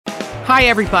Hi,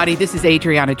 everybody. This is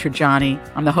Adriana Trajani.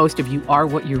 I'm the host of You Are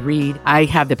What You Read. I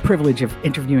have the privilege of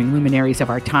interviewing luminaries of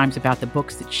our times about the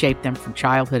books that shaped them from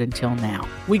childhood until now.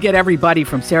 We get everybody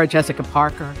from Sarah Jessica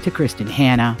Parker to Kristen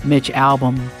Hanna, Mitch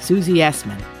Albom, Susie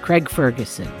Essman, Craig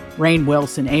Ferguson, Rainn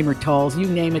Wilson, Amor Tolls, you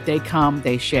name it, they come,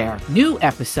 they share. New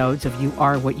episodes of You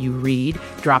Are What You Read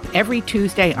drop every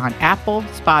Tuesday on Apple,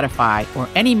 Spotify, or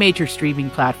any major streaming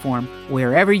platform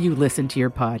wherever you listen to your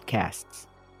podcasts.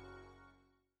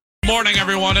 Good morning,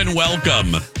 everyone, and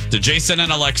welcome to Jason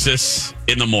and Alexis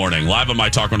in the Morning, live on My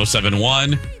Talk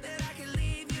 1071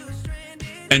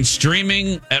 and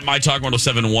streaming at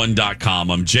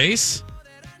MyTalk1071.com. I'm Jace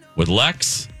with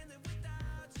Lex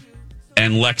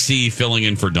and Lexi filling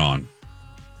in for Dawn.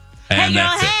 And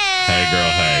that's it. Hey, girl,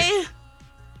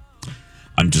 hey.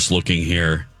 I'm just looking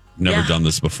here. Never done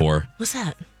this before. What's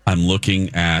that? I'm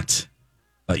looking at,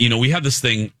 we have this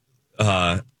thing.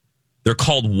 They're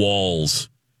called walls.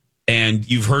 And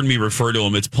you've heard me refer to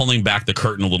them. It's pulling back the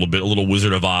curtain a little bit, a little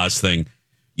Wizard of Oz thing.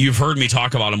 You've heard me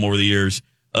talk about them over the years.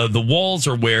 The walls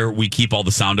are where we keep all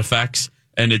the sound effects,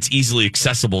 and it's easily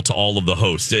accessible to all of the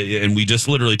hosts. And we just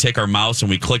literally take our mouse and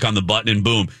we click on the button and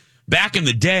boom. Back in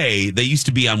the day, they used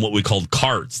to be on what we called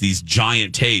carts, these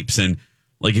giant tapes. And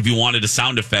like if you wanted a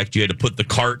sound effect, you had to put the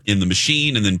cart in the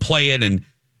machine and then play it. And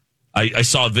I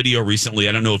saw a video recently.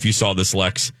 I don't know if you saw this,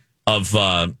 Lex, of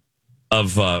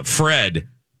Fred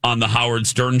on the Howard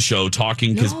Stern show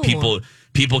talking because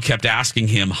people kept asking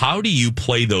him, how do you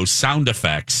play those sound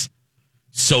effects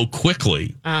so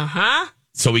quickly?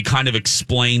 So he kind of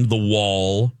explained the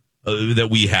wall that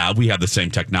we have. We have the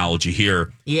same technology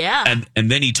here. Yeah.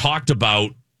 And then he talked about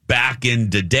back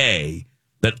in the day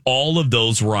that all of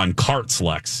those were on carts,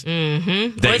 Lex.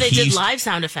 Mm-hmm. Or they did live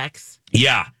sound effects.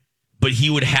 Yeah. But he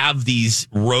would have these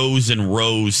rows and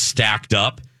rows stacked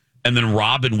up. And then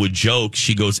Robin would joke.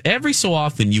 She goes, every so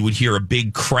often you would hear a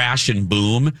big crash and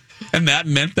boom. And that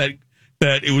meant that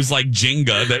it was like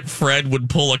Jenga, that Fred would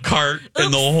pull a cart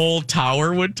and the whole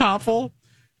tower would topple.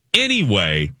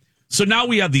 Anyway, so now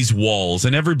we have these walls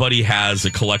and everybody has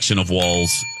a collection of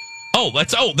walls.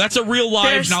 That's a real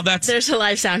live. There's a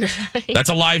live sound effect. That's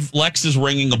a live. Lex is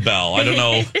ringing a bell. I don't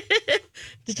know.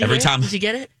 Did you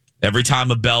get it? Every time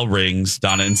a bell rings,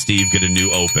 Donna and Steve get a new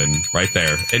open right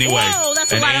there. Anyway. Whoa,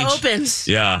 that's a lot of opens.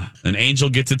 Yeah. An angel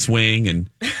gets its wing and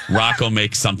Rocco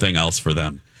makes something else for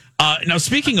them. Now,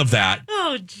 speaking of that.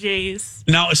 Oh, jeez.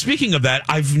 Now, speaking of that,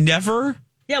 I've never.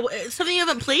 Yeah, something you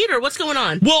haven't played or what's going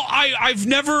on? Well, I've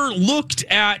never looked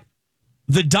at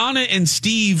the Donna and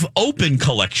Steve open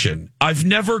collection. I've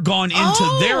never gone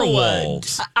into their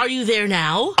walls. Are you there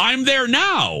now? I'm there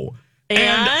now.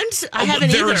 And I haven't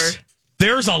either.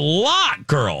 There's a lot,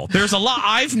 girl. There's a lot.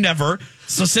 I've never.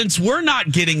 So since we're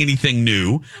not getting anything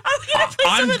new, are we going to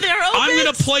play some of their opens? I'm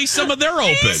going to play some of their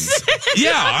opens.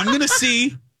 Yeah, I'm going to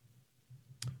see.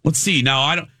 Let's see. Now,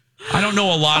 I don't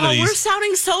know a lot of these. We're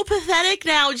sounding so pathetic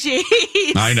now, jeez.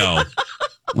 I know.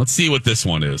 Let's see what this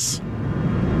one is.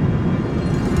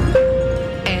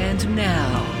 And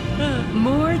now,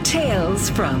 more tales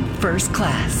from First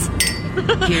Class.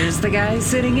 Here's the guy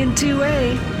sitting in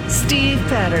 2A, Steve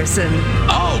Patterson.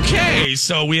 Okay,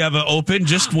 so we have an open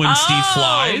just when Steve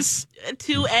flies.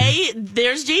 2A,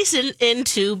 there's Jason in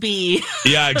 2B.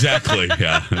 Yeah, exactly.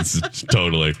 Yeah, it's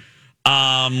totally.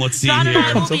 Let's see Dawn here. and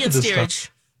I will be in steerage.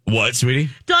 What, sweetie?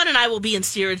 Dawn and I will be in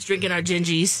steerage drinking our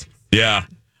gingies. Yeah,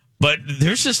 but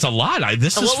there's just a lot.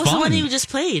 This is fun. What was the one you just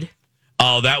played?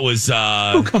 Oh, that was.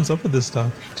 Who comes up with this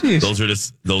stuff? Jeez. Those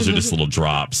are just little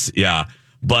drops. Yeah.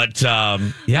 But,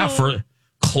 for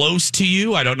Close to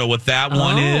You, I don't know what that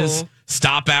one is.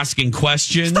 Stop Asking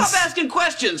Questions. Stop asking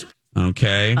questions.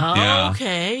 Okay. Oh, yeah.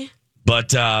 okay. But,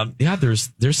 there's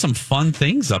some fun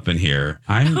things up in here.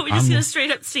 Are we just going to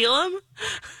straight up steal them?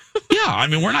 Yeah, I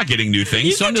mean, we're not getting new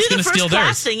things, so I'm just going to steal theirs. You can do the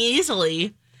first class thing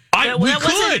easily. We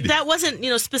could. That wasn't,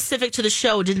 specific to the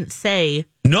show. It didn't say.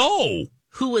 No.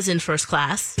 Who was in first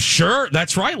class? Sure,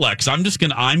 that's right, Lex. I'm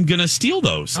gonna steal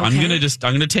those. Okay.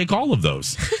 I'm gonna take all of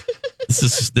those.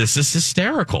 This is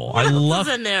hysterical. What I love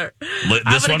in there.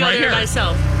 This one right here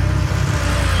myself.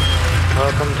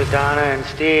 Welcome to Donna and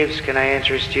Steve's. Can I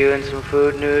interest you in some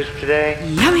food news today?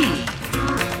 Yummy!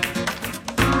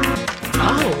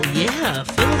 Oh yeah,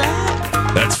 feel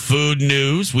that. That's food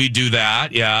news. We do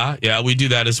that. Yeah, we do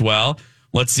that as well.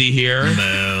 Let's see here.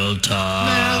 Mail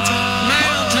time.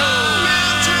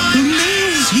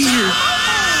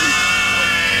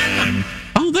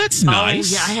 Oh, that's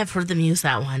nice. Oh, yeah, I have heard them use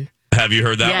that one. Have you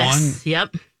heard that one?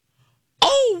 Yep.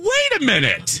 Oh, wait a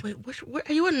minute. Wait, what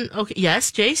are you in? Okay,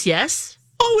 yes, Jace, yes.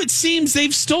 Oh, it seems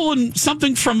they've stolen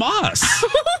something from us.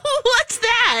 What's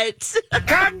that?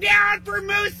 Come down for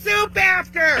moose soup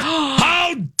after.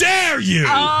 How dare you?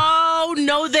 Oh,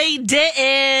 no, they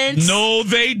didn't. No,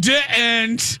 they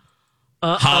didn't.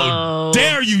 How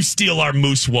dare you steal our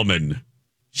moose woman?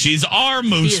 She's our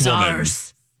moose She's woman.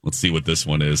 ours. Let's see what this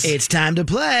one is. It's time to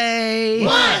play.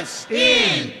 What's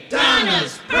in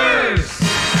Donna's purse?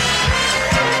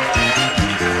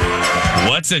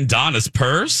 What's in Donna's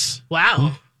purse?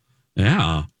 Wow.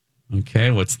 Yeah.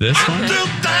 Okay, what's this one?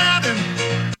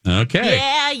 Okay.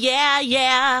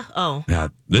 Yeah. Oh. Yeah,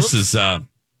 this is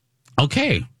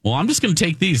okay. Well, I'm just going to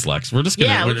take these, Lex. We're just going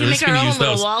to we can make our own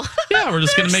little wall. Yeah, we're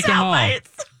just going to make them all.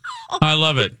 I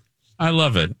love it. We're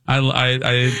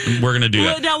going to do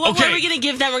that. Now, what are we going to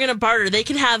give them? We're going to barter. They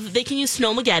can use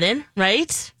Snowmageddon,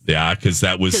 right? Yeah, because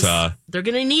that was they're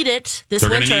going to need it this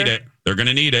winter. They're going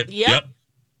to need it. Yep.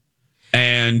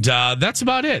 And that's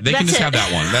about it. They can just have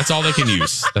that one. That's all they can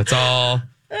use. That's all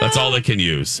they can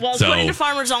use. Well, according to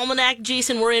Farmer's Almanac,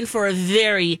 Jason, we're in for a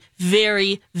very,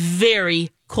 very,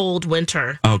 very cold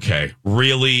winter. Okay.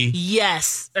 Really?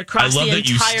 Yes. Across the entire country. I love that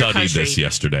you studied this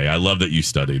yesterday. I love that you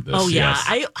studied this. Oh, yeah.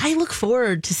 Yes. I look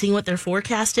forward to seeing what their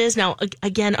forecast is. Now,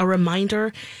 again, a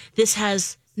reminder, this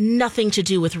has nothing to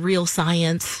do with real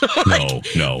science.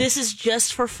 No. This is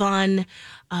just for fun.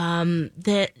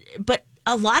 But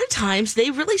a lot of times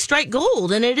they really strike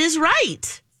gold, and it is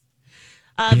right.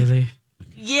 Really?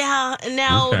 Yeah.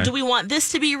 Now, do we want this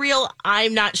to be real?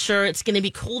 I'm not sure. It's going to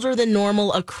be colder than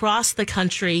normal across the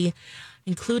country,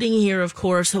 including here, of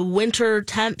course. Winter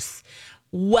temps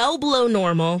well below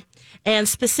normal. And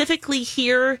specifically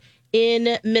here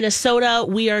in Minnesota,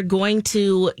 we are going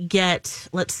to get,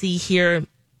 let's see here,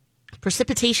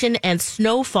 precipitation and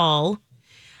snowfall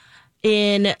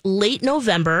in late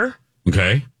November.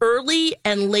 Okay. Early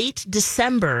and late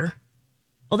December.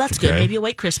 Well, that's good. Maybe a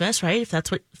white Christmas, right? If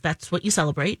that's what you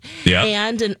celebrate. Yeah.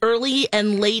 And an early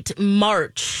and late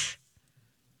March.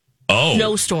 Oh.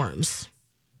 Snowstorms.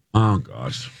 Oh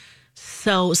gosh.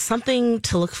 So something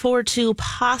to look forward to,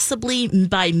 possibly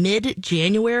by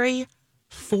mid-January,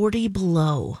 40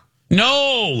 below.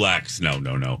 No, Lex. No.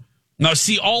 Now,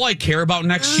 see, all I care about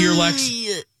next year, Lex,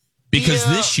 because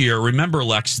this year, remember,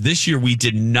 Lex, this year we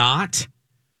did not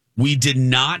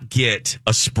get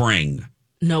a spring.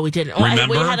 No, we didn't.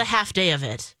 Remember? We had a half day of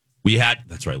it.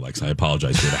 That's right, Lex. I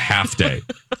apologize. We had a half day.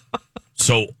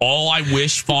 So all I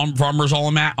wish Farmer's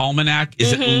Almanac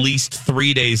is at least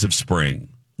 3 days of spring.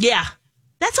 Yeah.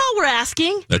 That's all we're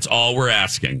asking. That's all we're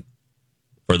asking.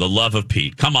 For the love of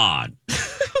Pete. Come on.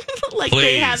 Like Please.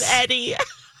 They have Eddie.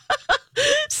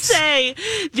 Say,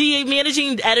 the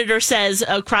managing editor says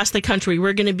across the country,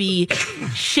 we're going to be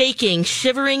shaking,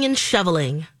 shivering, and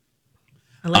shoveling.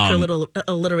 I like her little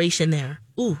alliteration there.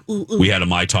 Ooh. We had a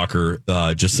My Talker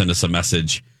just send us a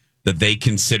message that they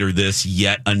consider this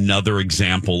yet another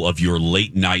example of your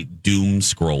late night doom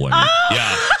scrolling. Oh!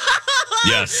 Yeah.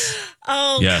 Yes.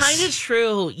 Oh, yes. Kind of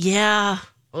true. Yeah.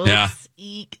 Oops. Yeah.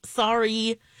 Eek.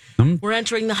 Sorry. We're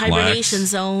entering the hibernation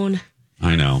zone.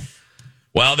 I know.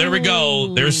 Well, there we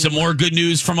go. There's some more good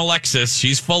news from Alexis.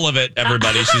 She's full of it,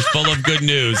 everybody. She's full of good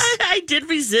news. I did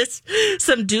resist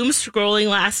some doom scrolling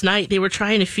last night. They were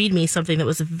trying to feed me something that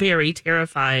was very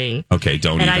terrifying. Okay,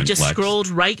 And I just scrolled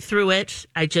right through it.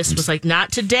 I just was like,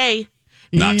 not today.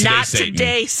 Not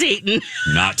today, Satan.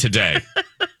 Not today.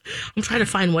 I'm trying to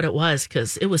find what it was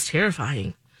because it was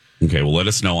terrifying. Okay, well, let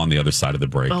us know on the other side of the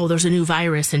break. Oh, there's a new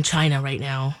virus in China right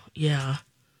now. Yeah.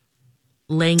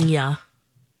 Lengya.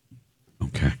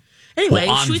 Okay. Anyway,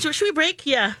 should we break?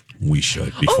 Yeah. We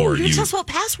should before you tell us about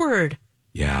password.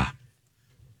 Yeah.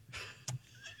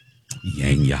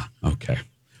 Yangya. Okay.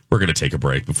 We're going to take a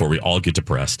break before we all get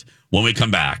depressed. When we come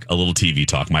back, a little TV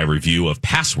talk, my review of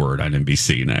Password on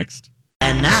NBC next.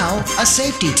 And now, a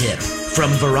safety tip from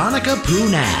Veronica Poo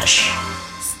Nash.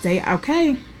 Stay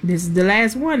okay. This is the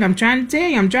last one. I'm trying to tell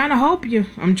you. I'm trying to hope you.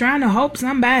 I'm trying to hope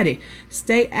somebody.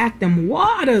 Stay at them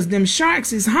waters. Them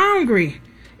sharks is hungry.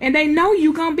 And they know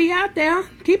you gonna be out there.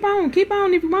 Keep on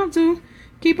if you want to.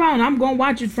 Keep on. I'm gonna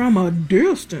watch it from a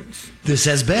distance. This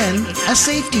has been a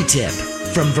safety tip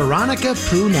from Veronica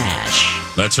Poo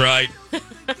Nash. That's right.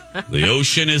 The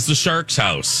ocean is the shark's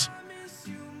house.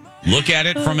 Look at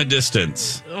it from a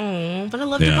distance. Oh, but I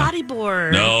love the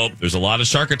bodyboard. No, there's a lot of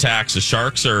shark attacks. The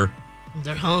sharks they're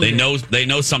hungry. They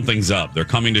know something's up. They're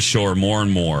coming to shore more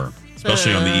and more,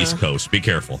 especially on the East Coast. Be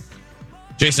careful.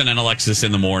 Jason and Alexis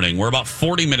in the morning. We're about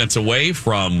 40 minutes away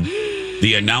from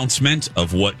the announcement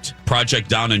of what Project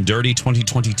Down and Dirty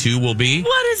 2022 will be.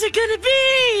 What is it going to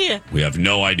be? We have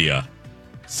no idea.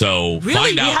 So really,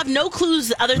 find out. We have no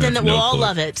clues other than that we'll all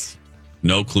love it.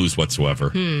 No clues whatsoever.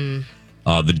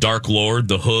 The Dark Lord,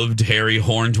 the hooved, hairy,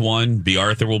 horned one, B.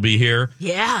 Arthur will be here.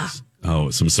 Yeah.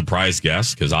 Oh, some surprise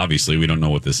guests, because obviously we don't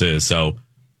know what this is. So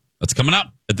that's coming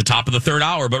up at the top of the third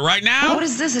hour. But right now... What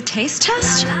is this, a taste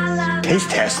test?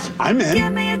 Taste test? I'm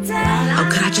in. Oh,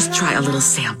 could I just try a little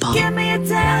sample?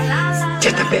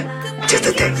 Just a bit. Just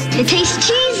a taste. It tastes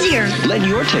cheesier. Let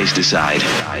your taste decide.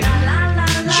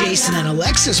 Jason and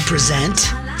Alexis present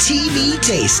TV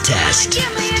Taste Test.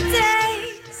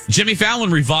 Jimmy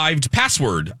Fallon revived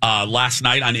Password last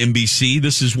night on NBC.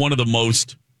 This is one of the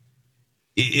most,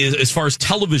 as far as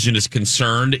television is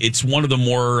concerned, it's one of the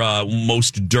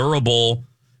most durable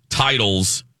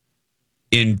titles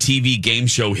in TV game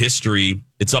show history.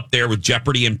 It's up there with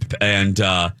Jeopardy and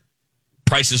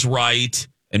Price is Right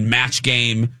and Match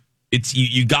Game. It's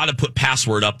you got to put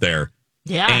Password up there.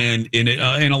 Yeah, and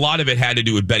a lot of it had to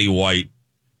do with Betty White,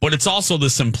 but it's also the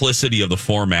simplicity of the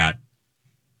format.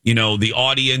 You know, the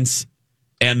audience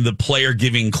and the player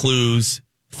giving clues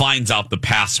finds out the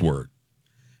password.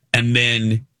 And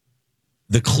then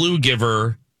the clue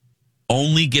giver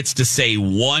only gets to say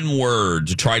one word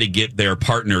to try to get their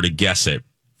partner to guess it.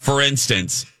 For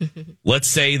instance, let's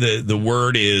say the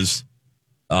word is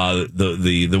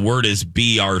the word is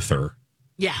B. Arthur.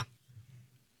 Yeah.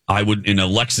 And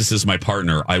Alexis is my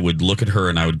partner. I would look at her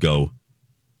and I would go,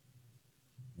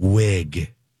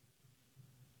 wig.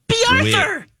 B. Arthur.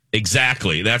 Wig.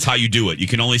 Exactly. That's how you do it. You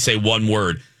can only say one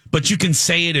word, but you can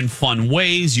say it in fun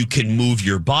ways. You can move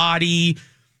your body.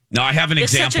 Now, I have an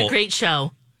example. It's such a great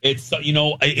show. It's,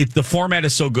 the format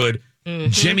is so good.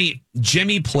 Mm-hmm.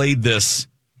 Jimmy played this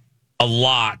a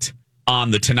lot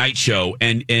on The Tonight Show,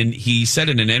 and he said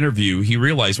in an interview, he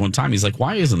realized one time, he's like,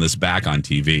 why isn't this back on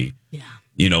TV? Yeah.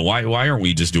 Why aren't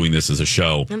we just doing this as a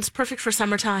show? And it's perfect for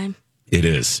summertime. It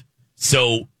is.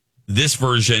 So this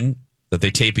version that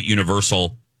they tape at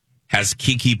Universal has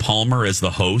Keke Palmer as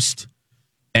the host.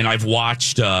 And I've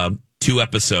watched 2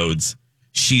 episodes.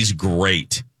 She's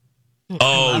great.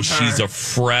 She's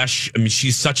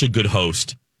she's such a good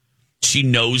host. She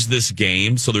knows this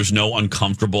game, so there's no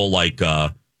uncomfortable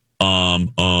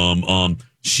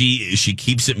She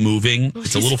keeps it moving. Well,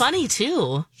 she's funny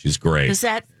too. She's great.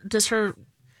 Does her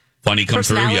funny come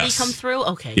through? Yes. Come through?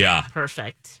 Okay. Yeah.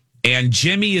 Perfect. And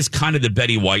Jimmy is kind of the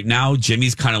Betty White now.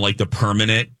 Jimmy's kind of like the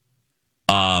permanent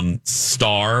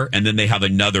star, and then they have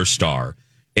another star.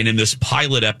 And in this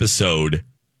pilot episode,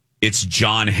 it's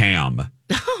John Hamm.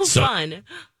 Oh, so, fun.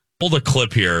 Hold a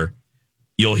clip here.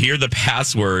 You'll hear the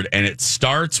password, and it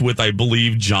starts with, I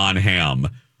believe, John Hamm.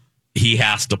 He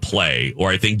has to play, or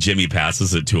I think Jimmy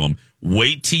passes it to him.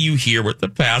 Wait till you hear what the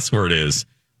password is.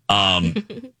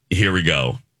 Here we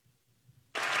go.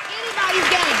 Anybody's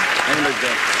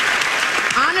game.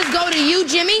 Honors go to you,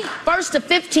 Jimmy. First to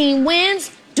 15 wins.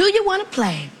 Do you want to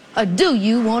play, or do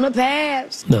you want to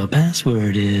pass? The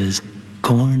password is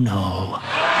cornhole.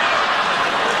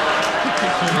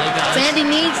 Oh my God. Sandy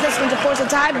needs this one to force a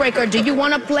tiebreaker. Do you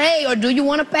want to play, or do you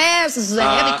want to pass? This is a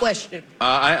heavy question.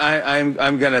 I'm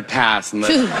gonna pass. Pass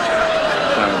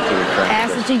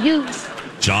it to you.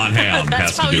 John Hamm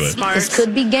has to do it. Smart. This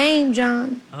could be game,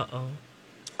 John.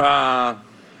 I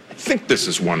think this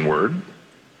is one word.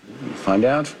 Find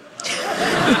out.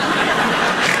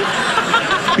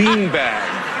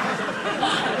 Beanbag.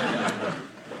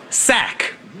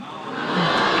 Sack.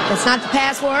 That's not the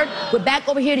password. We're back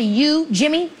over here to you,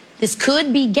 Jimmy. This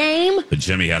could be game. But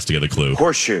Jimmy has to get a clue.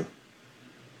 Horseshoe.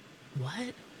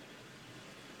 What?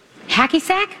 Hacky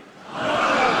sack?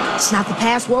 It's not the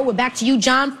password. We're back to you,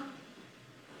 John.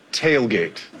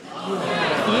 Tailgate.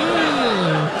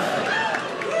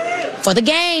 For the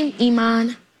game,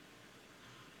 Iman.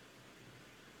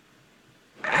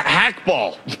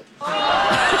 Hackball.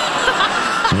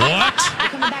 What? We're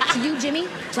coming back to you, Jimmy.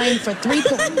 Playing for 3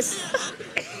 points.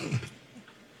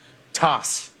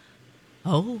 Toss.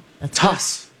 Oh, that's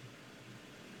toss.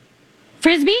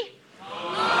 Frisbee?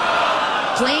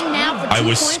 Playing now for 2 I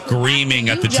was points. screaming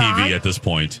at the TV at this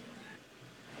point.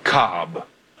 Cobb.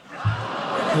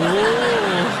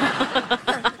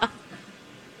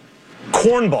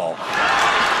 Cornball.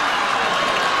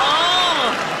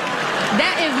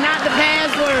 That is not the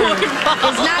password.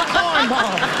 It's not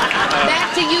cornball.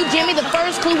 Back to you, Jimmy. The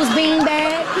first clue was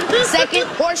beanbag. Second,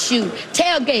 horseshoe.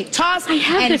 Tailgate, toss, I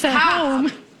have and this at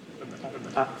home.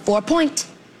 4 points.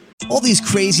 All these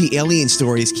crazy alien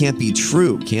stories can't be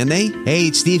true, can they? Hey,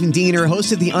 it's Stephen Diener,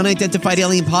 host of the Unidentified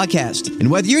Alien Podcast. And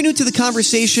whether you're new to the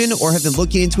conversation or have been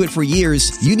looking into it for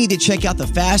years, you need to check out the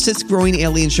fastest growing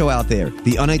alien show out there,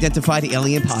 the Unidentified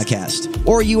Alien Podcast,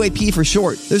 or UAP for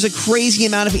short. There's a crazy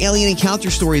amount of alien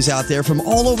encounter stories out there from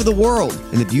all over the world.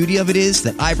 And the beauty of it is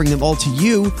that I bring them all to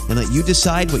you and let you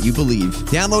decide what you believe.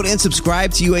 Download and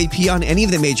subscribe to UAP on any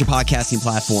of the major podcasting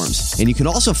platforms. And you can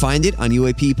also find it on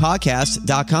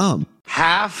UAPpodcast.com.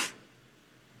 Half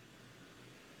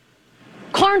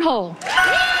Cornhole.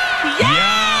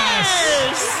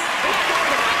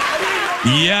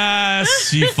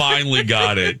 Yes, you finally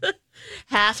got it.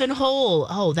 Half and whole.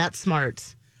 Oh, that's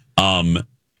smart.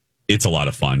 It's a lot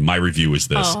of fun. My review is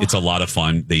this. It's a lot of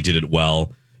fun. They did it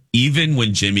well. Even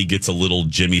when Jimmy gets a little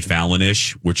Jimmy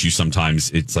Fallon-ish, which you sometimes,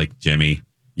 it's like, Jimmy,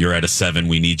 you're at a 7.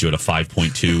 We need you at a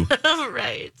 5.2.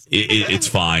 Right. It's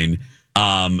fine.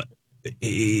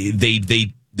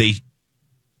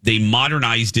 They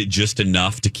modernized it just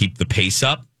enough to keep the pace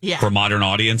up for modern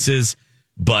audiences,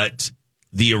 but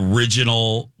the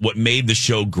original, what made the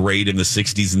show great in the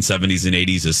 60s and 70s and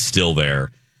 80s is still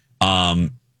there.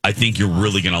 I think you're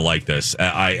really going to like this.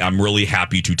 I'm really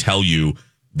happy to tell you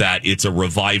that it's a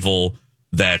revival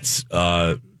that's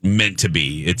meant to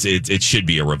be. It should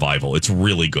be a revival. It's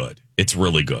really good. It's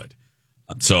really good.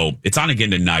 So it's on again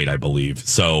tonight, I believe.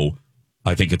 So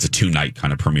I think it's a 2-night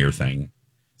kind of premiere thing.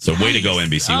 So way to go,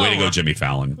 NBC. Way to go, Jimmy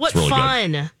Fallon. What it's really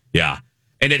fun. Good. Yeah.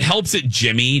 And it helps that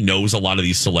Jimmy knows a lot of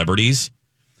these celebrities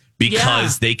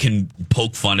because they can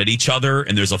poke fun at each other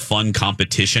and there's a fun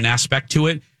competition aspect to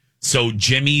it. So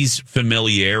Jimmy's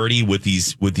familiarity with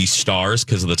these stars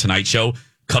because of the Tonight Show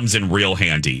comes in real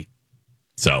handy.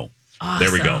 So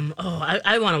there we go. Oh,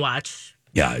 I want to watch.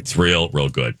 Yeah, it's real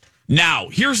good. Now,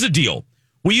 here's the deal.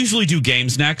 We usually do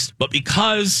games next, but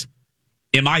because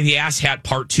Am I the Ass Hat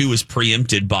Part 2 is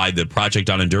preempted by the Project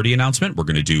Down and Dirty announcement, we're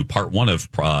going to do Part 1 of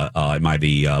Am I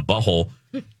the Butthole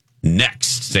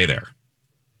next. Stay there.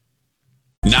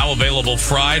 Now available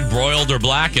fried, broiled, or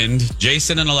blackened.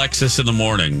 Jason and Alexis in the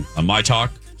morning on My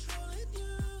Talk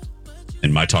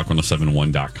and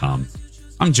MyTalk1071.com.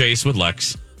 I'm Jace with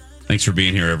Lex. Thanks for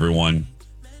being here, everyone.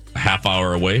 A half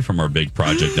hour away from our big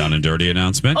Project Down and Dirty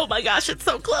announcement. Oh my gosh, it's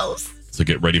so close. So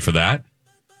get ready for that.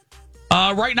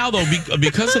 Right now, though,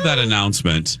 because of that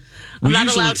announcement, I'm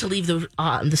not allowed to leave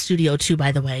the studio, too,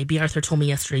 by the way. B. Arthur told me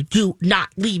yesterday, do not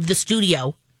leave the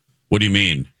studio. What do you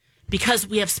mean? Because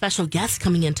we have special guests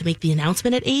coming in to make the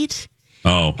announcement at 8.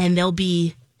 Oh. And they'll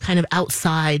be kind of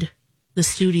outside the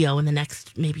studio in the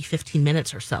next maybe 15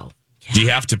 minutes or so. Yeah. Do you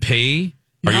have to pay?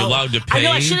 Are you allowed to pay? I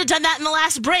know, I should have done that in the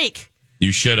last break.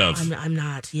 You should have. I'm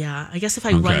not, yeah. I guess if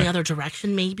I run the other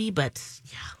direction, maybe, but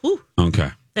yeah. Whew.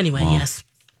 Okay. Anyway, yes.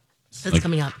 That's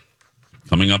coming up.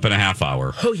 Coming up in a half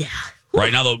hour. Oh, yeah.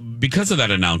 Right now, though, because of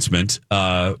that announcement,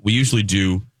 we usually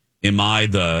do Am I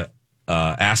the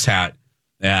Ass Hat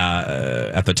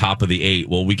at the top of the 8.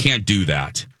 Well, we can't do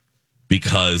that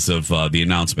because of the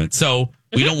announcement. So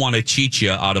we don't want to cheat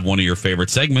you out of one of your favorite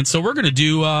segments. So we're going to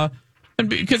do,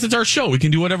 because it's our show, we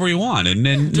can do whatever we want. And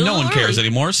then no one cares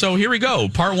anymore. So here we go.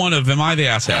 Part 1 of Am I the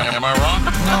Ass Hat? Am I wrong?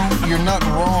 No, you're not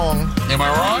wrong. Am I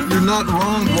wrong? You're not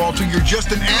wrong, Walter. You're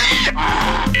just an ass. Am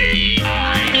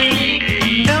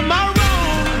I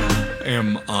wrong?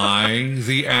 Am I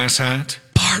the Ass Hat?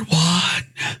 Part 1.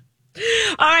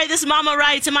 All right, this mama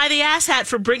writes, am I the ass hat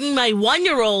for bringing my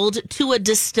 1-year-old to a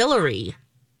distillery?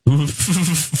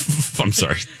 I'm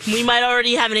sorry. We might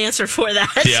already have an answer for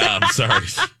that. Yeah, I'm sorry.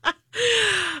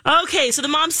 Okay, so the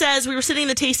mom says we were sitting in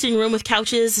the tasting room with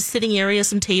couches, a sitting area,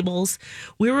 some tables.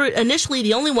 We were initially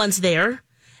the only ones there.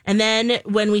 And then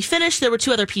when we finished, there were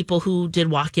 2 other people who did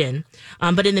walk in.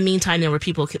 But in the meantime, there were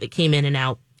people that came in and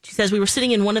out. She says we were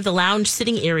sitting in one of the lounge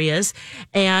sitting areas,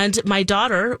 and my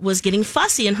daughter was getting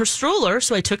fussy in her stroller,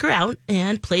 so I took her out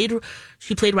and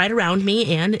she played right around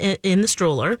me and in the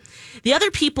stroller. The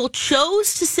other people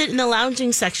chose to sit in the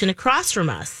lounging section across from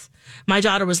us. My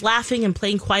daughter was laughing and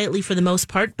playing quietly for the most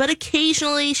part, but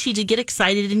occasionally she did get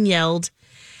excited and yelled.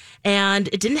 And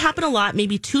it didn't happen a lot,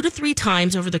 maybe 2 to 3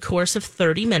 times over the course of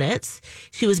 30 minutes.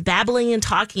 She was babbling and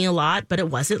talking a lot, but it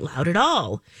wasn't loud at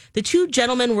all. The 2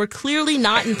 gentlemen were clearly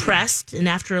not impressed, and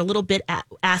after a little bit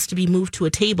asked to be moved to a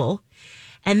table.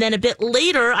 And then a bit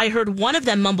later, I heard one of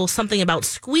them mumble something about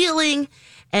squealing,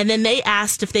 and then they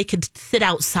asked if they could sit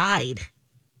outside.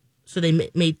 So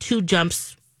they made 2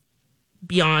 jumps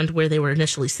beyond where they were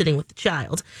initially sitting with the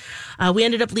child. We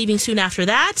ended up leaving soon after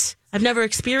that. I've never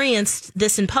experienced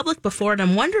this in public before, and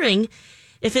I'm wondering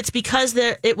if it's because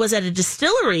it was at a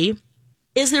distillery.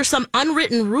 Is there some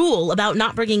unwritten rule about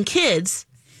not bringing kids?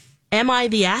 Am I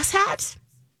the ass hat?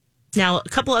 Now, a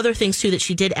couple other things, too, that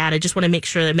she did add. I just want to make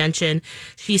sure I mention.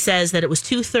 She says that it was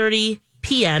 2:30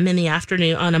 p.m. in the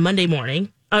afternoon on a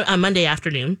Monday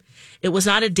afternoon. It was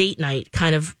not a date night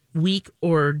kind of week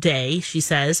or day, she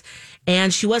says.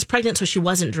 And she was pregnant, so she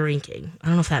wasn't drinking. I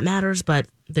don't know if that matters, but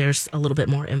there's a little bit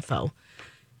more info.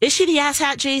 Is she the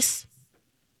asshat, Jace?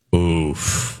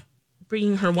 Oof.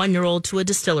 Bringing her 1-year-old to a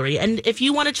distillery. And if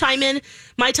you want to chime in,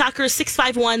 my talker is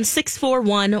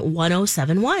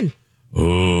 651-641-1071.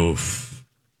 Oof.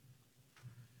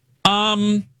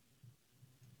 I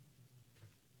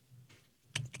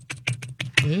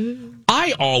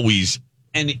always,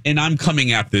 and I'm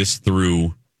coming at this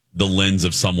through the lens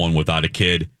of someone without a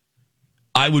kid.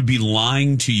 I would be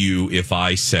lying to you if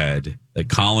I said that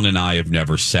Colin and I have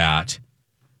never sat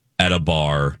at a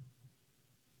bar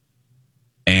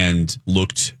and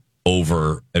looked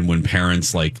over, and when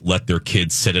parents like let their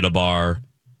kids sit at a bar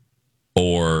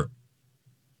or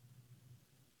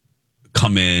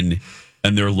come in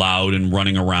and they're loud and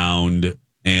running around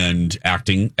and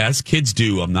acting as kids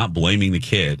do. I'm not blaming the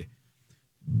kid,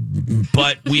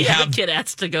 but we have the kid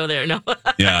has to go there. No.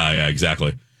 yeah,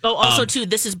 exactly. Oh, also too,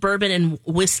 this is bourbon and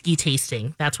whiskey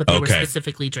tasting. That's what they were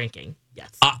specifically drinking. Yes.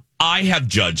 I have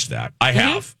judged that. I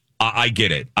have. I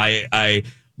get it.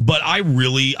 But I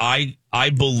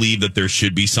believe that there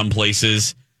should be some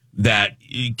places that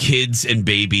kids and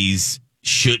babies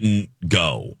shouldn't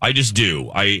go. I just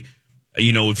do.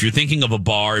 If you're thinking of a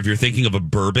bar, if you're thinking of a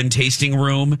bourbon tasting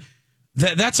room,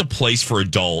 that's a place for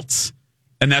adults.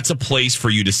 And that's a place for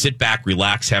you to sit back,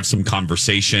 relax, have some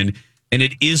conversation. And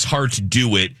it is hard to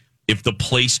do it if the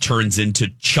place turns into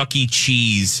Chuck E.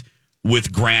 Cheese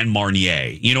with Grand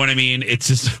Marnier. You know what I mean? It's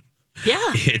just,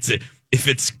 if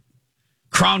it's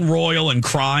Crown Royal and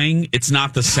crying, it's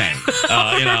not the same.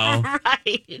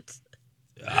 Right.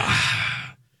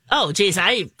 Oh, Jace,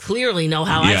 I clearly know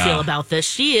how I feel about this.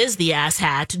 She is the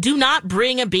asshat. Do not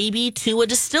bring a baby to a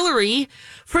distillery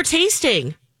for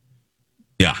tasting.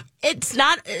 Yeah.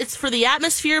 It's for the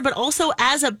atmosphere, but also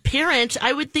as a parent,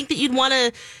 I would think that you'd want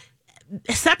to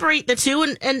separate the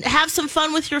two and have some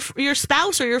fun with your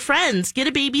spouse or your friends. Get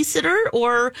a babysitter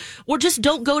or just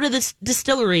don't go to this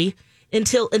distillery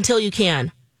until you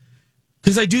can.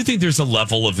 Because I do think there's a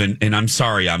level of, and I'm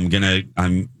sorry,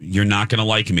 you're not gonna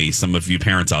like me, some of you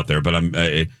parents out there, but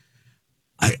I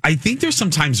think there's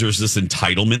this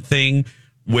entitlement thing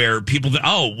where people think,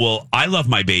 oh, well, I love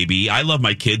my baby, I love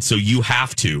my kids, so you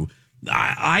have to.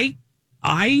 I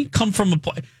come from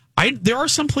there are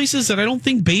some places that I don't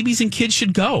think babies and kids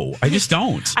should go. I just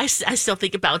don't. I still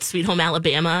think about Sweet Home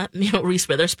Alabama. Reese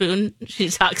Witherspoon, she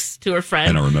talks to her friend.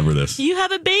 I don't remember this. You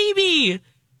have a baby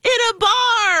in a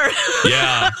bar.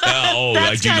 Yeah.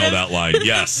 I do know that line.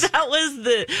 Yes. That was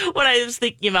what I was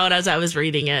thinking about as I was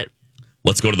reading it.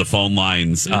 Let's go to the phone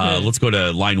lines. Let's go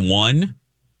to line 1.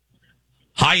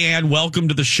 Hi, Ann. Welcome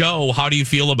to the show. How do you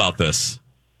feel about this?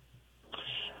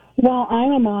 Well,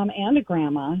 I'm a mom and a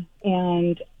grandma,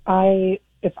 and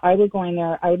if I were going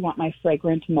there, I would want my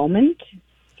fragrant moment.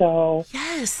 So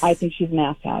yes, I think she's an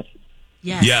asshat.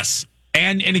 Yes. Yes.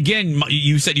 And again,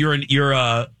 you said you're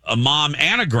a mom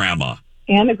and a grandma.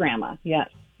 And a grandma, yes.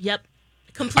 Yep.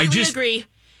 Completely agree.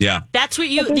 Yeah. That's what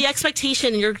the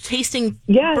expectation. You're tasting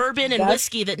bourbon and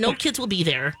whiskey that no kids will be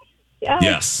there.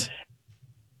 Yes.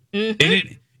 Mm-hmm.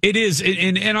 And it is,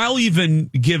 and I'll even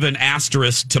give an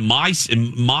asterisk to my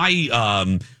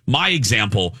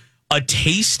example. A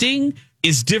tasting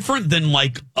is different than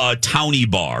like a townie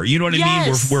bar. You know what I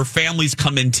mean? Where families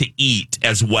come in to eat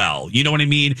as well. You know what I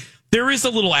mean? There is a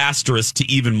little asterisk to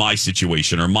even my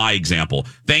situation or my example.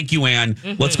 Thank you, Ann.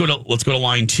 Mm-hmm. Let's go to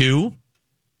line 2.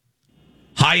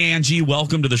 Hi, Angie.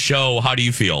 Welcome to the show. How do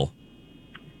you feel?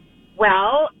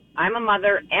 Well, I'm a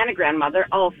mother and a grandmother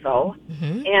also,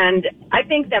 and I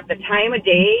think that the time of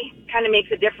day kind of makes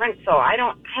a difference. So I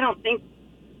don't think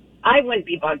I wouldn't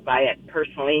be bugged by it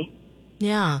personally.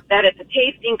 Yeah, that it's a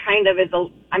tasting kind of it's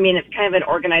kind of an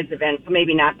organized event, so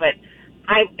maybe not. But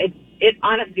it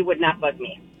honestly would not bug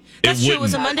me. That's true. It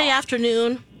was a Monday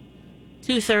afternoon,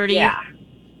 2:30. Yeah,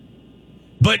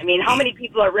 but how many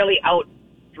people are really out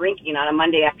drinking on a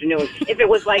Monday afternoon? If it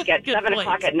was like at 7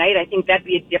 o'clock at night, I think that'd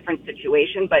be a different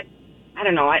situation. But I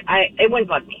don't know. It wouldn't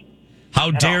bug me. How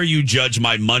dare you judge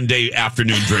my Monday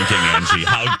afternoon drinking, Angie?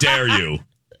 How dare you?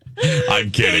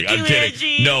 I'm kidding. I'm kidding.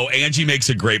 Angie. No, Angie makes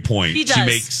a great point. She does. She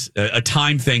makes a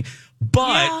time thing.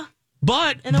 But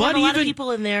and there were a lot of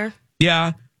people in there.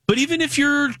 Yeah. But even if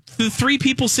you're the 3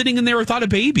 people sitting in there without a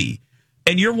baby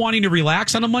and you're wanting to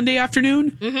relax on a Monday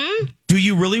afternoon, do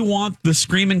you really want the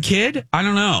screaming kid? I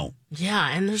don't know. Yeah,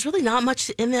 and there's really not much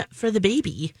in that for the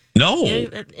baby. No.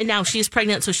 And now she's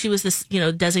pregnant, so she was this,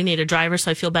 designated driver,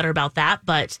 so I feel better about that.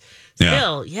 But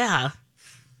still, yeah.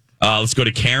 Let's go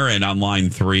to Karen on line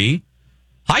 3.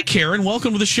 Hi, Karen.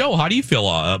 Welcome to the show. How do you feel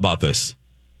about this?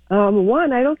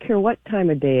 One, I don't care what time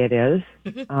of day it is.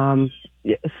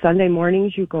 Sunday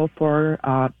mornings, you go for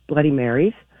Bloody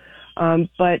Marys.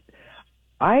 But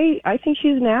I think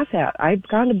she's an asshat. I've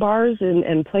gone to bars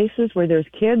and places where there's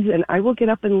kids, and I will get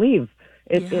up and leave.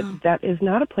 That is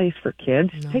not a place for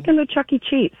kids. No. Take them to Chuck E.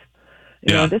 Cheese.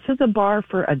 You know, this is a bar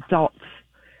for adults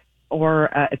or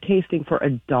a tasting for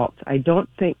adults. I don't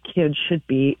think kids should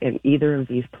be in either of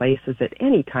these places at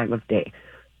any time of day.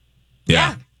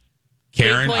 Yeah.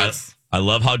 Karen, I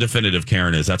love how definitive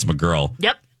Karen is. That's my girl.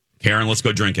 Yep. Karen, let's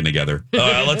go drinking together.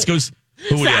 Let's go.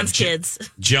 Who would have? Kids.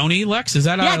 Joni, Lex, is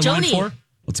that on line 4?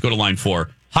 Let's go to line 4.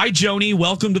 Hi, Joni.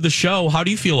 Welcome to the show. How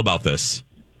do you feel about this?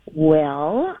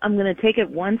 Well, I'm going to take it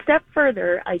one step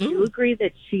further. I do agree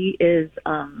that she is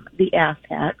the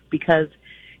asshat because,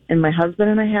 and my husband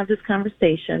and I have this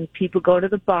conversation, people go to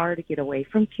the bar to get away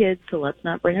from kids, so let's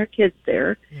not bring our kids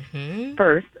there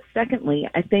first. Secondly,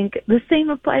 I think the same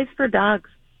applies for dogs.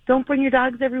 Don't bring your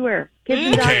dogs everywhere. Kids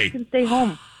and dogs can stay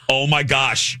home. Oh, my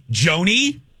gosh.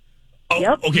 Joni? Oh,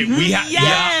 yep. Okay, we have.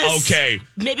 Yes. Yeah, okay.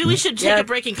 Maybe we should take a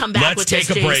break and come back Let's with take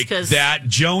this, a break. Jace,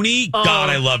 Joni, God,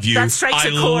 I love you. That strikes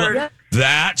a chord.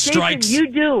 That strikes. Jason,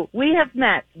 you do. We have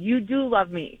met. You do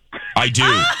love me. I do.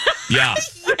 Yeah.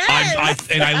 Yes.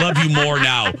 And I love you more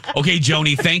now. Okay,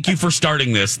 Joni, thank you for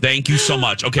starting this. Thank you so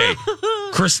much. Okay.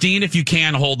 Christine, if you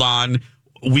can, hold on.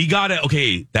 We got to,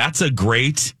 okay, that's a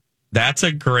great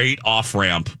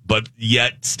off-ramp, but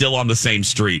yet still on the same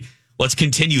street. Let's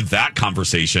continue that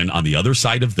conversation on the other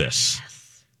side of this.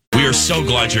 We are so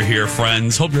glad you're here,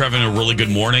 friends. Hope you're having a really good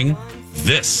morning.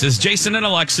 This is Jason and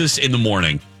Alexis in the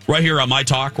morning. Right here on My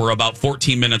Talk, we're about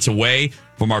 14 minutes away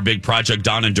from our big Project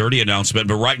Down and Dirty announcement,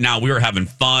 but right now we are having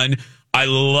fun. I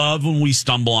love when we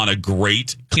stumble on a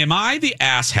great, am I the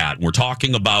asshat? We're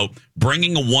talking about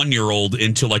bringing a 1-year-old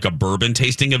into like a bourbon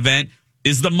tasting event.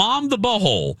 Is the mom the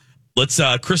butthole? Let's,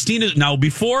 Christina, now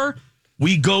before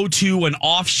we go to an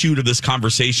offshoot of this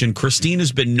conversation, Christine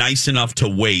has been nice enough to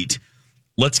wait.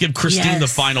 Let's give Christine the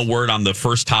final word on the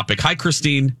first topic. Hi,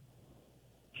 Christine.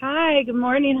 Hi, good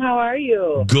morning. How are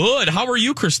you? Good. How are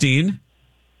you, Christine?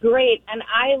 Great. And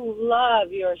I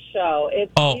love your show.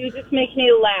 You just make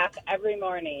me laugh every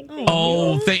morning.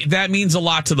 That means a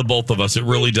lot to the both of us. It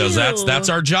really does. That's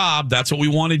our job. That's what we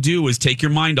want to do is take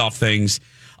your mind off things.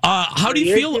 How do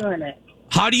you feel? Doing it.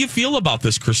 How do you feel about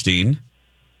this, Christine?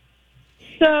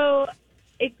 So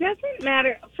it doesn't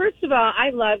matter. First of all, I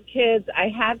love kids. I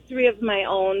have 3 of my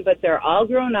own, but they're all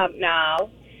grown up now.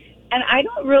 And I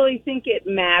don't really think it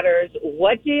matters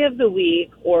what day of the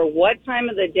week or what time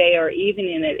of the day or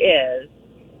evening it is.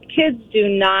 Kids do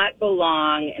not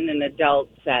belong in an adult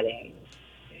setting.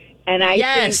 And I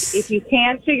think if you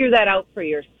can't figure that out for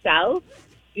yourself,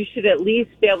 you should at least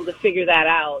be able to figure that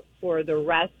out for the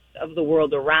rest of the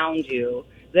world around you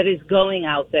that is going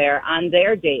out there on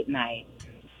their date night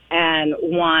and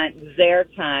want their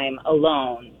time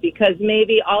alone, because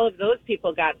maybe all of those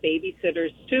people got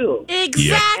babysitters too.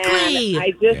 Exactly. And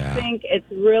I just think it's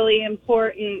really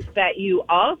important that you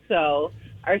also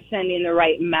are sending the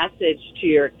right message to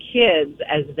your kids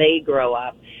as they grow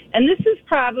up. And this is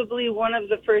probably one of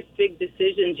the first big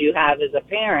decisions you have as a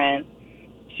parent,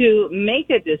 to make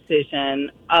a decision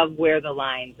of where the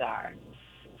lines are.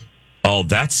 Oh,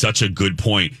 that's such a good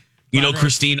point. You know,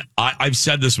 Christine, I've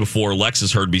said this before. Lex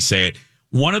has heard me say it.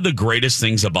 One of the greatest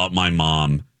things about my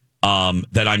mom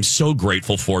that I'm so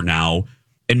grateful for now,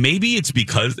 and maybe it's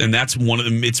because, and that's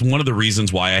it's one of the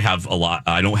reasons why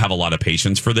I don't have a lot of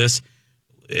patience for this.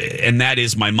 And that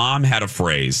is, my mom had a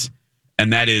phrase,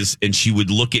 and that is, and she would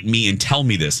look at me and tell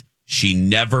me this. She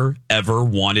never, ever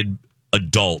wanted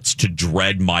adults to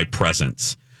dread my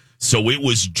presence. So it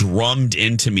was drummed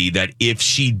into me that if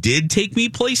she did take me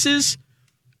places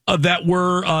that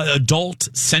were adult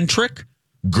centric,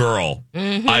 girl,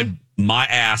 my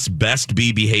ass best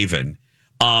be behaving.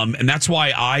 And that's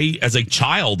why as a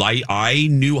child, I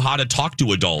knew how to talk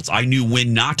to adults. I knew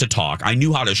when not to talk. I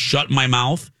knew how to shut my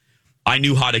mouth. I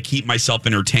knew how to keep myself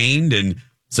entertained. And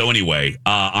so anyway,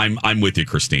 I'm with you,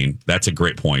 Christine. That's a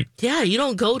great point. Yeah, you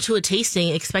don't go to a tasting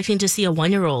expecting to see a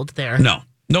 1-year-old there. No.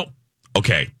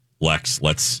 Okay, Lex,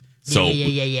 let's. So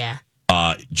Yeah.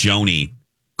 Joni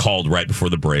called right before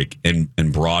the break and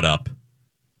brought up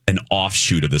an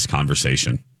offshoot of this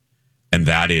conversation. And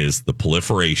that is the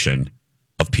proliferation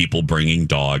of people bringing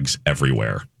dogs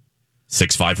everywhere.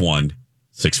 651-740-1019.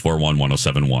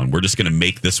 641-1071. We're just going to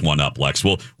make this one up, Lex.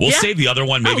 We'll save the other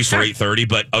one maybe for 8:30,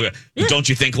 but okay. Yeah. Don't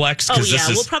you think, Lex?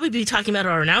 We'll probably be talking about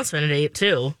our announcement at 8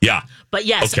 too. Yeah. But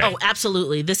yes,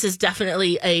 absolutely. This is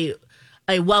definitely a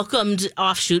welcomed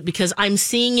offshoot because I'm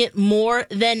seeing it more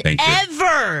than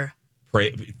ever.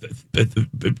 Praise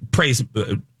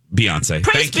Beyonce.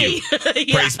 Thank you.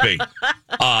 Praise be.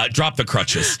 Drop the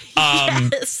crutches.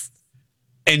 Yes.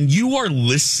 And you are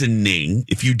listening.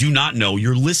 If you do not know,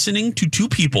 you're listening to two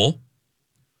people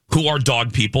who are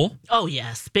dog people. Oh,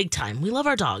 yes. Big time. We love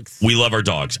our dogs. We love our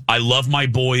dogs. I love my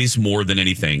boys more than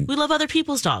anything. We love other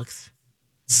people's dogs.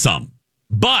 Some.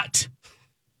 But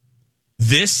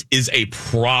this is a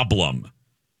problem.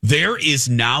 There is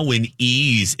now an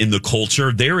ease in the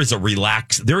culture. There is a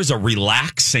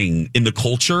relaxing in the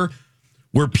culture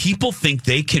where people think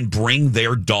they can bring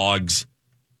their dogs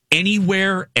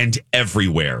anywhere and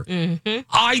everywhere. Mm-hmm.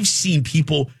 I've seen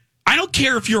people, I don't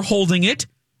care if you're holding it.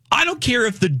 I don't care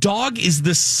if the dog is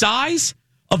the size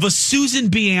of a Susan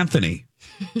B. Anthony.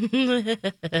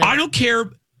 I don't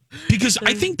care because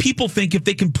I think people think if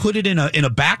they can put it in a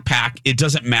backpack, it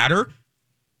doesn't matter.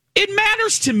 It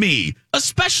matters to me,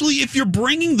 especially if you're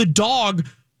bringing the dog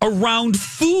around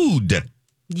food.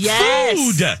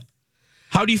 Yes. Food.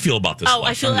 How do you feel about this? Oh,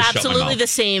 I feel absolutely the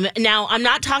same. Now,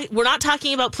 we're not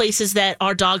talking about places that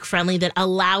are dog friendly that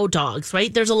allow dogs,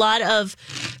 right? There's a lot of,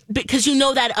 because you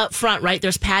know that up front, right?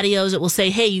 There's patios that will say,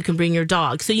 hey, you can bring your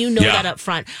dog. So you know that up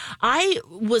front. I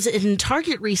was in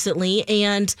Target recently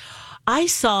and I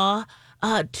saw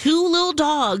two little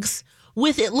dogs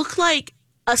with, it looked like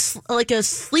a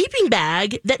sleeping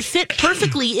bag that fit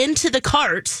perfectly into the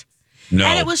cart. No.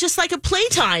 And it was just like a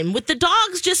playtime with the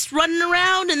dogs just running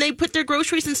around, and they put their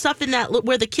groceries and stuff in that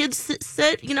where the kids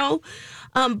sit, you know.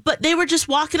 But they were just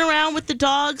walking around with the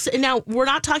dogs. And now we're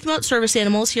not talking about service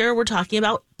animals here. We're talking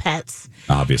about pets.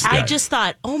 Obviously. I just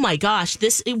thought, oh my gosh,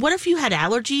 what if you had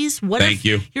allergies? What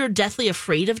if you're deathly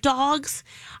afraid of dogs?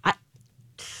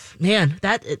 Man,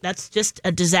 that's just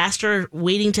a disaster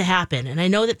waiting to happen. And I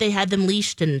know that they had them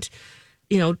leashed and,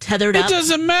 you know, tethered up. It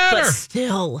doesn't matter. But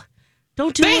still,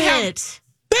 don't do it.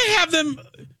 They have them.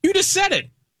 You just said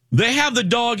it. They have the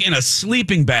dog in a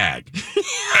sleeping bag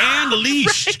and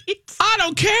leashed. Right. I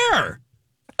don't care.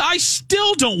 I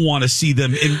still don't want to see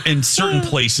them in certain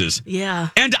places. Yeah.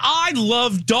 And I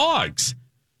love dogs.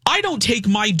 I don't take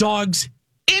my dogs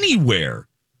anywhere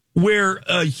where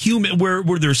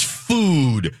where there's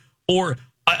food. Or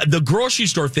the grocery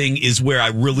store thing is where I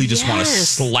really just want to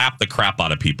slap the crap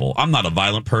out of people. I'm not a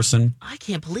violent person. I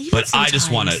can't believe it. But I just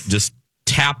want to just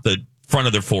tap the front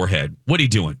of their forehead. What are you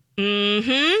doing?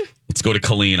 Mm-hmm. Let's go to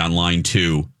Colleen on line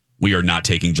 2. We are not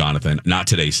taking Jonathan. Not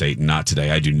today, Satan. Not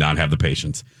today. I do not have the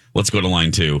patience. Let's go to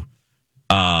line 2.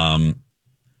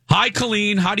 Hi,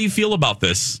 Colleen. How do you feel about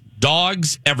this?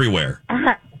 Dogs everywhere.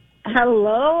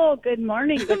 Hello. Good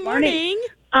morning. Good morning.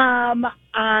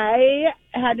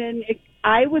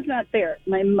 I was not there.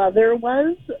 My mother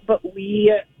was, but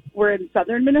we were in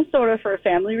southern Minnesota for a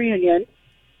family reunion,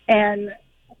 and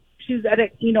she was at a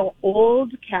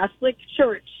old Catholic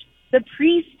church. The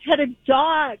priest had a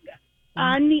dog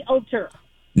on the altar.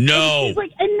 No, and she's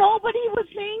like, and nobody was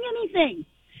saying anything.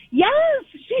 Yes,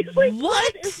 she's like,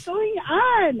 what is going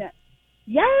on?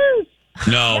 Yes,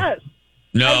 no, yes.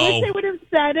 No. I wish I would have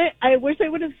said it. I wish I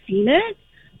would have seen it.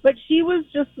 But she was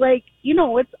just like,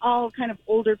 it's all kind of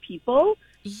older people.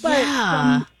 But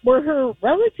some were her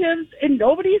relatives, and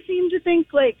nobody seemed to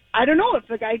think, like, I don't know if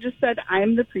the guy just said,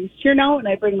 I'm the priest here now, and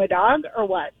I bring my dog, or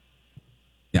what.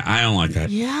 Yeah, I don't like that.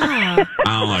 Yeah.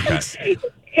 I don't like that. I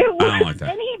don't like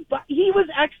that. And he was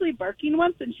actually barking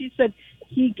once, and she said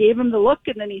he gave him the look,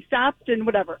 and then he stopped, and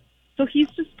whatever. So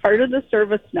he's just part of the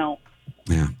service now.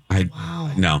 Yeah.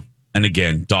 No. And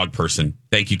again, dog person.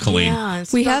 Thank you, Colleen. Yeah,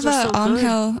 we have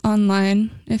Angel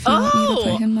online if you want me to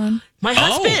put him on. My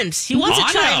husband. He wants to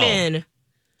chime in.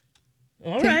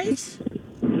 All right.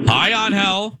 Hi,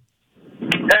 Angel.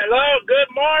 Hello. Good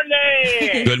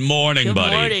morning. Good morning, buddy.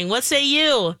 Good morning. What say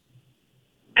you?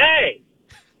 Hey,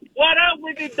 what up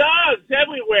with the dogs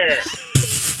everywhere?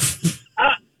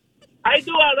 I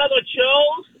do a lot of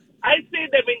shows. I see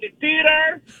them in the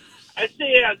theater. I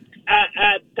see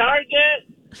at Target.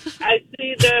 I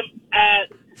see them at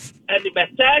the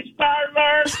massage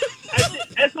parlor.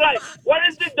 It's like, what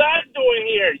is the dog doing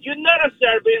here? You're not a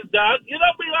service dog. You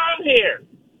don't belong here.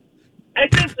 I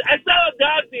saw a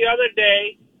dog the other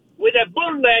day with a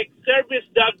bootleg service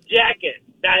dog jacket.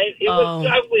 It was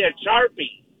probably a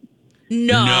Sharpie.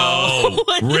 No.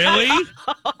 Really?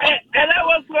 And I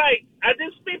was like, are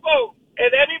these people,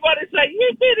 and everybody's like,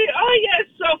 you did it. Oh, yeah,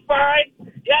 it's so fine.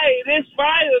 Yeah, it is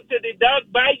fine until the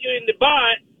dog bites you in the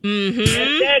butt.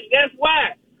 Mm-hmm.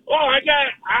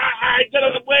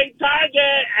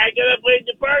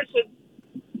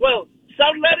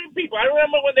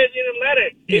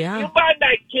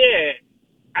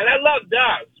 love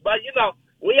dogs, but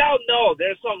we all know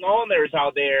there's some owners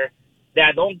out there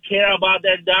that don't care about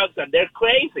their dogs and they're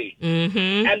crazy.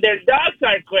 Mm-hmm. And their dogs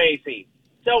are crazy.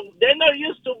 So they're not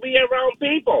used to be around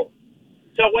people.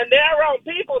 So when they're around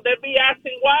people, they be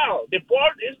acting wild. It's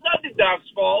not the dog's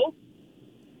fault.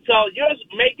 So you're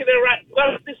making it right.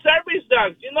 Well, the service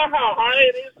dogs, you know how hard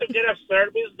it is to get a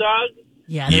service dog?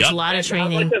 Yeah, there's a lot of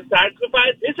training. It's a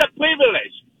sacrifice. It's a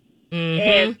privilege.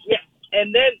 Mm-hmm.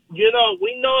 And then,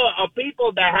 we know of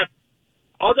people that have,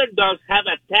 other dogs have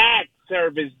attacked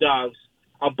service dogs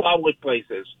on public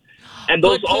places. And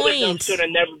those other dogs should have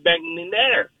never been in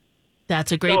there.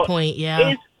 That's a great point, yeah.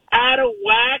 It's out of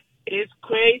whack. It's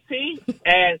crazy.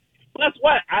 And guess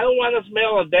what? I don't want to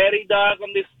smell a dirty dog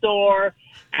on the store.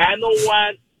 I don't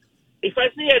want... If I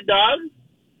see a dog,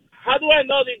 how do I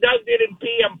know the dog didn't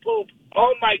pee and poop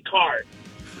on my cart?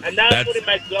 And now putting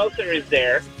my groceries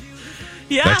there.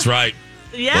 Yeah. That's right.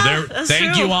 Yeah, well,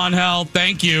 thank you, Angel.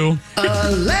 Thank you.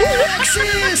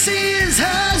 Alexis, his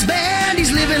husband,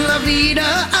 he's living La Vida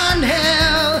on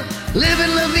hell.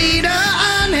 Living La Vida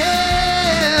on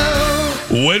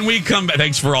hell. When we come back,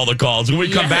 thanks for all the calls. When we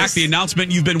come back, the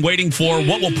announcement you've been waiting for.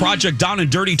 What will Project Down and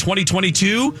Dirty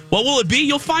 2022? What will it be?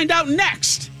 You'll find out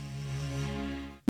next.